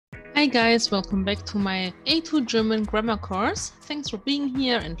Hi guys, welcome back to my A2 German grammar course. Thanks for being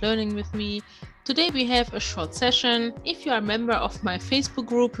here and learning with me. Today we have a short session. If you are a member of my Facebook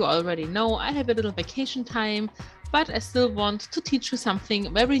group, you already know I have a little vacation time, but I still want to teach you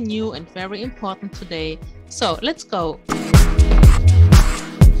something very new and very important today. So let's go.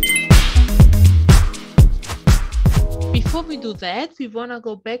 Before we do that, we want to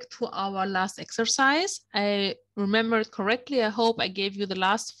go back to our last exercise. I remembered correctly. I hope I gave you the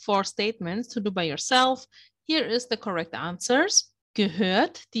last 4 statements to do by yourself. Here is the correct answers.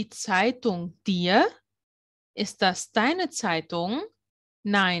 Gehört die Zeitung dir? Ist das deine Zeitung?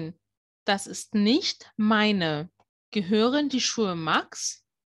 Nein, das ist nicht meine. Gehören die Schuhe Max?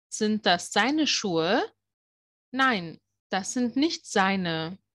 Sind das seine Schuhe? Nein, das sind nicht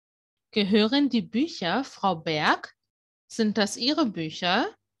seine. Gehören die Bücher Frau Berg? Sind das Ihre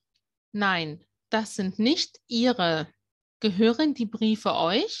Bücher? Nein, das sind nicht Ihre. Gehören die Briefe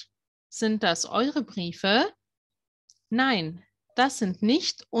euch? Sind das eure Briefe? Nein, das sind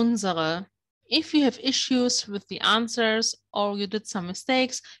nicht unsere. If you have issues with the answers or you did some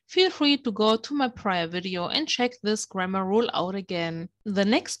mistakes, feel free to go to my prior video and check this grammar rule out again. The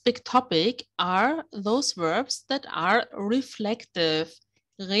next big topic are those verbs that are reflective.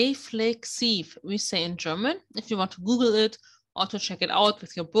 Reflexiv, we say in German, if you want to Google it or to check it out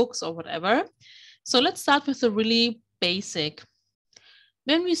with your books or whatever. So let's start with the really basic.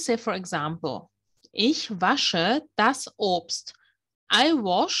 When we say, for example, ich wasche das Obst. I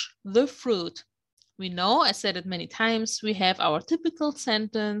wash the fruit. We know, I said it many times, we have our typical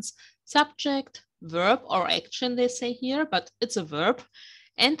sentence, subject, verb or action, they say here, but it's a verb,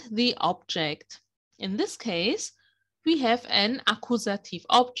 and the object. In this case, we have an accusative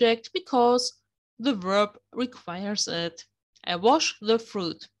object because the verb requires it. I wash the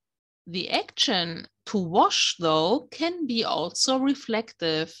fruit. The action to wash, though, can be also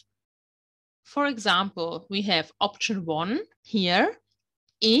reflective. For example, we have option 1 here.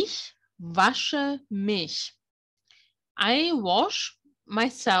 Ich wasche mich. I wash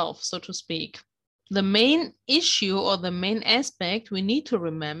myself, so to speak. The main issue or the main aspect we need to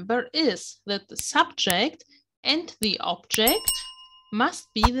remember is that the subject and the object must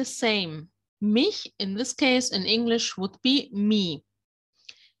be the same. Mich, in this case, in English, would be me.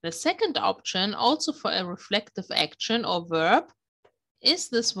 The second option, also for a reflective action or verb, is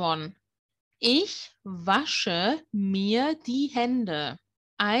this one. Ich wasche mir die Hände.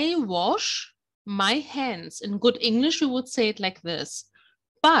 I wash my hands. In good English, we would say it like this.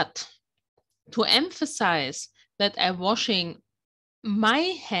 But to emphasize that I'm washing my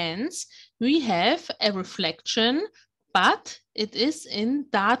hands, we have a reflection, but it is in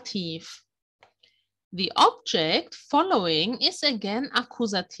dative. The object following is again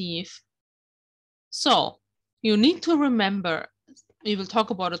accusative. So you need to remember, we will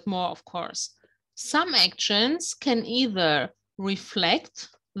talk about it more, of course. Some actions can either reflect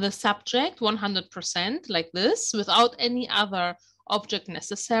the subject 100% like this without any other object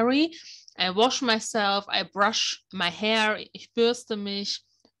necessary. I wash myself, I brush my hair, ich bürste mich.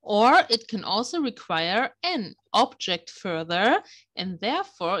 Or it can also require an object further, and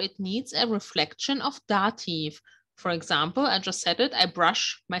therefore it needs a reflection of dative. For example, I just said it, I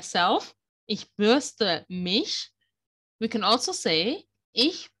brush myself, ich bürste mich. We can also say,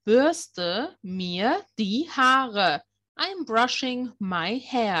 ich bürste mir die Haare. I'm brushing my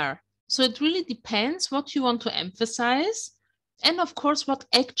hair. So it really depends what you want to emphasize. And of course, what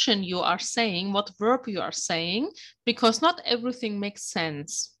action you are saying, what verb you are saying, because not everything makes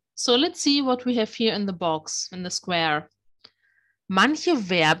sense. So let's see what we have here in the box, in the square. Manche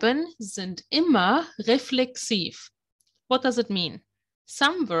Verben sind immer reflexiv. What does it mean?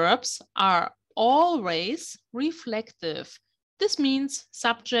 Some verbs are always reflective. This means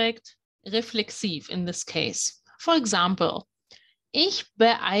subject, reflexiv in this case. For example, ich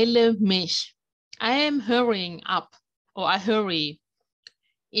beeile mich. I am hurrying up. Or I hurry.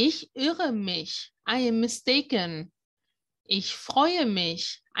 Ich irre mich. I am mistaken. Ich freue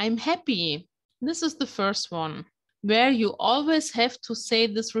mich. I'm happy. This is the first one, where you always have to say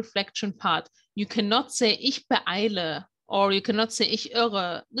this reflection part. You cannot say ich beeile, or you cannot say ich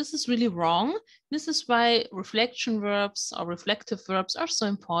irre. This is really wrong. This is why reflection verbs or reflective verbs are so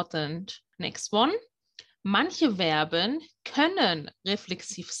important. Next one. Manche Verben können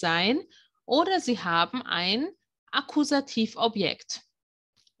reflexiv sein oder sie haben ein Akkusativobjekt.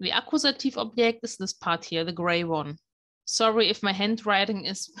 The Akkusativobjekt is this part here, the gray one. Sorry if my handwriting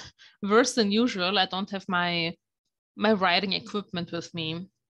is worse than usual. I don't have my writing equipment with me.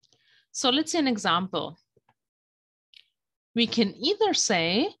 So let's see an example. We can either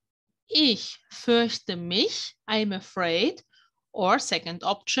say, ich fürchte mich, I'm afraid, Or second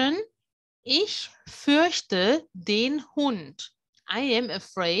option, ich fürchte den Hund. I am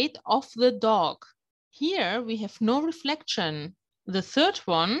afraid of the dog. Here we have no reflection. The third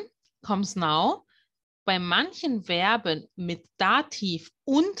one comes now. Bei manchen Verben mit Dativ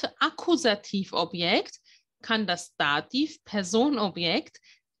und Akkusativobjekt kann das Dativ Personobjekt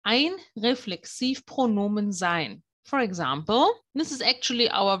ein Reflexivpronomen sein. For example, this is actually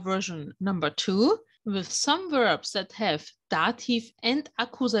our version number 2. With some verbs that have dative and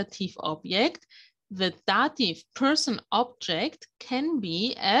accusative object, the dative person object can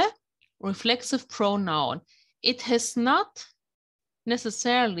be a reflexive pronoun. It has not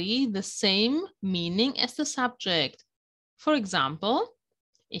necessarily the same meaning as the subject. For example,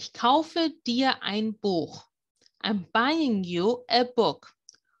 ich kaufe dir ein Buch. I'm buying you a book.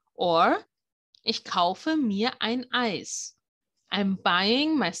 Or, ich kaufe mir ein Eis. I'm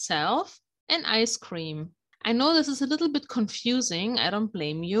buying myself an ice cream. I know this is a little bit confusing. I don't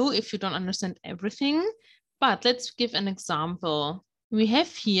blame you if you don't understand everything, but let's give an example. We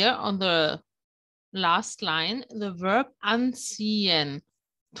have here on the last line the verb anziehen,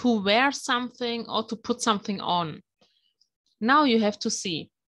 to wear something or to put something on. Now you have to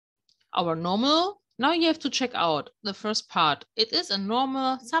see our normal. Now you have to check out the first part. It is a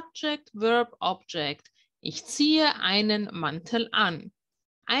normal subject, verb, object. Ich ziehe einen Mantel an.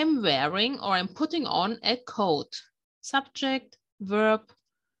 I'm wearing or I'm putting on a coat. Subject, verb,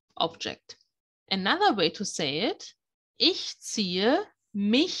 object. Another way to say it, ich ziehe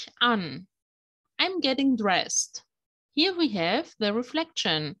mich an. I'm getting dressed. Here we have the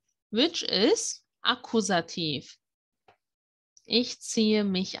reflection, which is accusative. Ich ziehe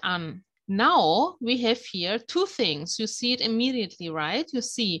mich an. Now we have here two things. You see it immediately, right? You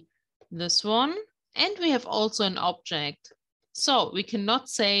see this one, and we have also an object. So we cannot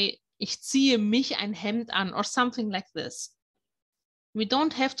say, ich ziehe mich ein Hemd an or something like this. We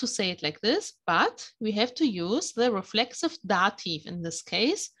don't have to say it like this, but we have to use the reflexive dative in this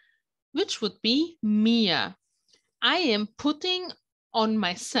case, which would be mir. I am putting on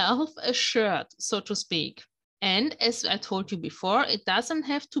myself a shirt, so to speak. And as I told you before, it doesn't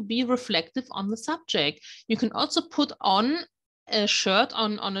have to be reflective on the subject. You can also put on a shirt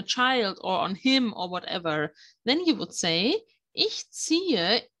on a child or on him or whatever. Then you would say, ich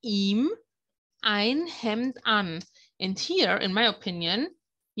ziehe ihm ein Hemd an. And here, in my opinion,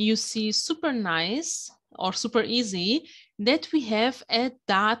 you see super nice or super easy that we have a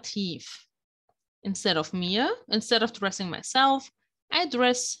dative. Instead of mir, instead of dressing myself, I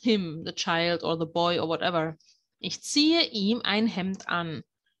dress him, the child or the boy or whatever. Ich ziehe ihm ein Hemd an.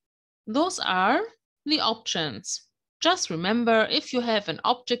 Those are the options. Just remember, if you have an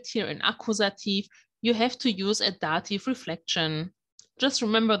object here in accusative, you have to use a dative reflection. Just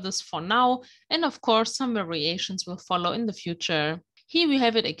remember this for now, and of course, some variations will follow in the future. Here we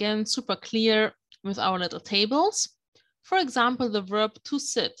have it again, super clear with our little tables. For example, the verb to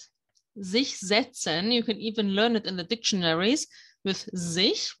sit. Sich setzen, you can even learn it in the dictionaries with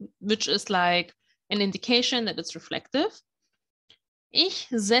sich, which is like an indication that it's reflective. Ich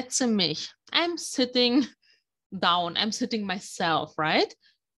setze mich. I'm sitting down. I'm sitting myself, right?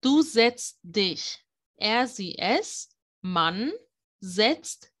 Du setzt dich. Er, sie, es, man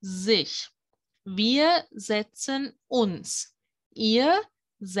setzt sich. Wir setzen uns. Ihr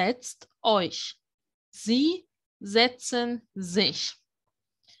setzt euch. Sie setzen sich.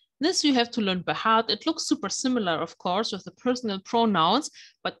 This you have to learn by heart. It looks super similar, of course, with the personal pronouns,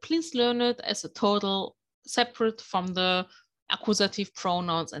 but please learn it as a total, separate from the accusative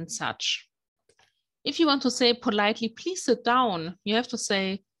pronouns and such. If you want to say politely, please sit down, you have to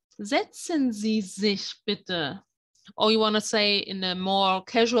say, setzen Sie sich bitte. Or you want to say in a more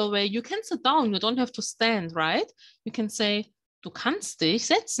casual way, you can sit down, you don't have to stand, right? You can say, du kannst dich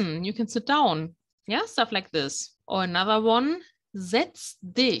setzen, you can sit down. Yeah, stuff like this. Or another one, setz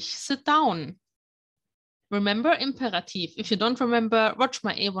dich, sit down. Remember imperative. If you don't remember, watch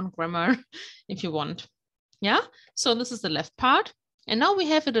my A1 grammar if you want. Yeah, so this is the left part. And now we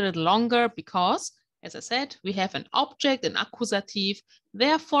have it a little longer because, as I said, we have an object, an accusative.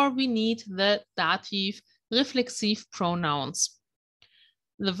 Therefore, we need the dative reflexive pronouns.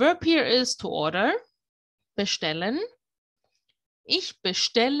 The verb here is to order, bestellen. Ich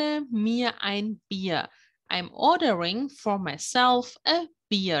bestelle mir ein Bier. I'm ordering for myself a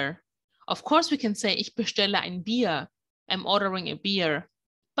beer. Of course, we can say, ich bestelle ein Bier. I'm ordering a beer.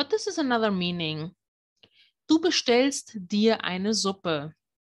 But this is another meaning. Du bestellst dir eine Suppe.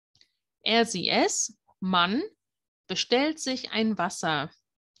 Er, sie, es, man bestellt sich ein Wasser.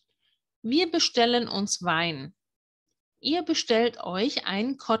 Wir bestellen uns Wein. Ihr bestellt euch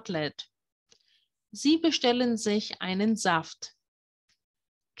ein Kotelett. Sie bestellen sich einen Saft.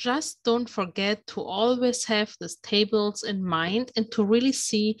 Just don't forget to always have these tables in mind and to really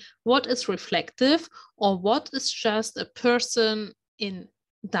see what is reflective or what is just a person in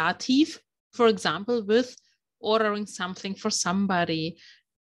dative, for example, with ordering something for somebody.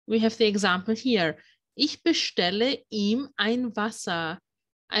 We have the example here. Ich bestelle ihm ein Wasser.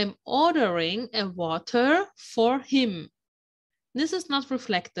 I'm ordering a water for him. This is not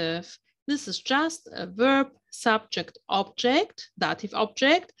reflective. This is just a verb, subject, object, dative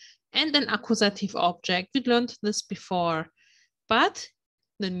object, and an accusative object. We learned this before. But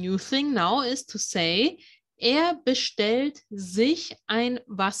the new thing now is to say, bestellt sich ein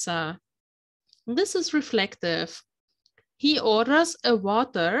Wasser. This is reflective. He orders a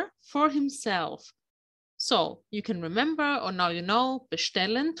water for himself. So you can remember, or now you know,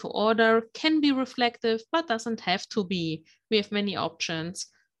 bestellen, to order, can be reflective, but doesn't have to be. We have many options.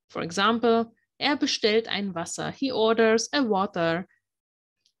 For example, bestellt ein Wasser. He orders a water.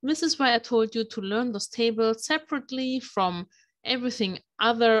 This is why I told you to learn those tables separately from everything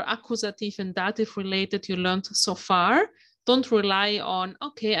other accusative and dative related you learned so far. Don't rely on,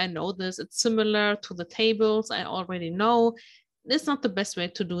 okay, I know this. It's similar to the tables I already know. It's not the best way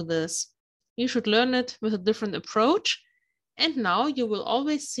to do this. You should learn it with a different approach. And now you will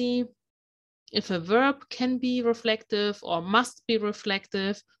always see if a verb can be reflective or must be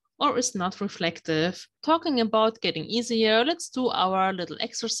reflective or is not reflective. Talking about getting easier, let's do our little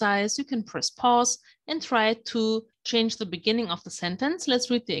exercise. You can press pause and try to change the beginning of the sentence.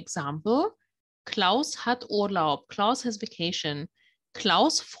 Let's read the example. Klaus hat Urlaub. Klaus has vacation.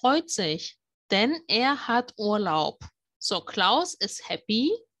 Klaus freut sich, denn hat Urlaub. So Klaus is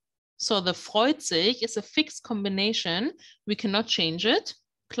happy. So the freut sich is a fixed combination. We cannot change it.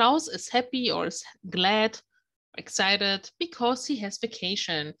 Klaus is happy or is glad, excited because he has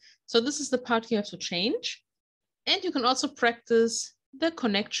vacation. So this is the part you have to change. And you can also practice the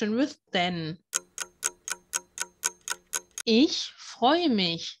connection with denn. Ich freue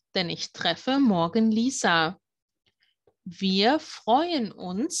mich, denn ich treffe morgen Lisa. Wir freuen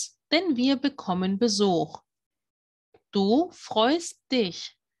uns, denn wir bekommen Besuch. Du freust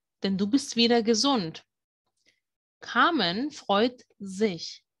dich, denn du bist wieder gesund. Carmen freut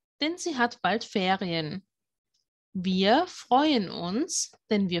sich, denn sie hat bald Ferien. Wir freuen uns,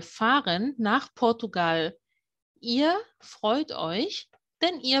 denn wir fahren nach Portugal. Ihr freut euch,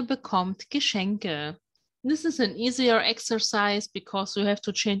 denn ihr bekommt Geschenke. This is an easier exercise because you have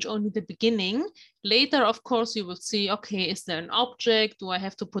to change only the beginning. Later, of course, you will see, okay, is there an object? Do I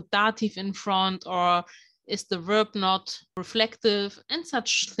have to put dative in front, or is the verb not reflective, and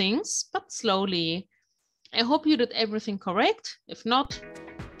such things, but slowly. I hope you did everything correct. If not,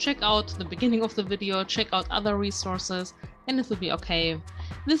 check out the beginning of the video, check out other resources, and it will be okay.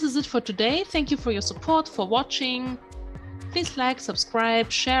 This is it for today. Thank you for your support, for watching. Please like,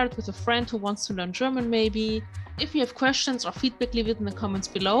 subscribe, share it with a friend who wants to learn German maybe. If you have questions or feedback, leave it in the comments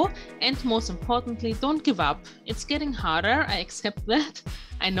below. And most importantly, don't give up. It's getting harder, I accept that,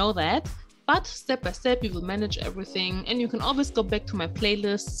 I know that. But step by step, you will manage everything. And you can always go back to my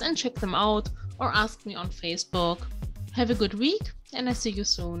playlists and check them out or ask me on Facebook. Have a good week and I see you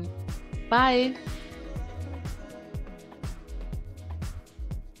soon. Bye!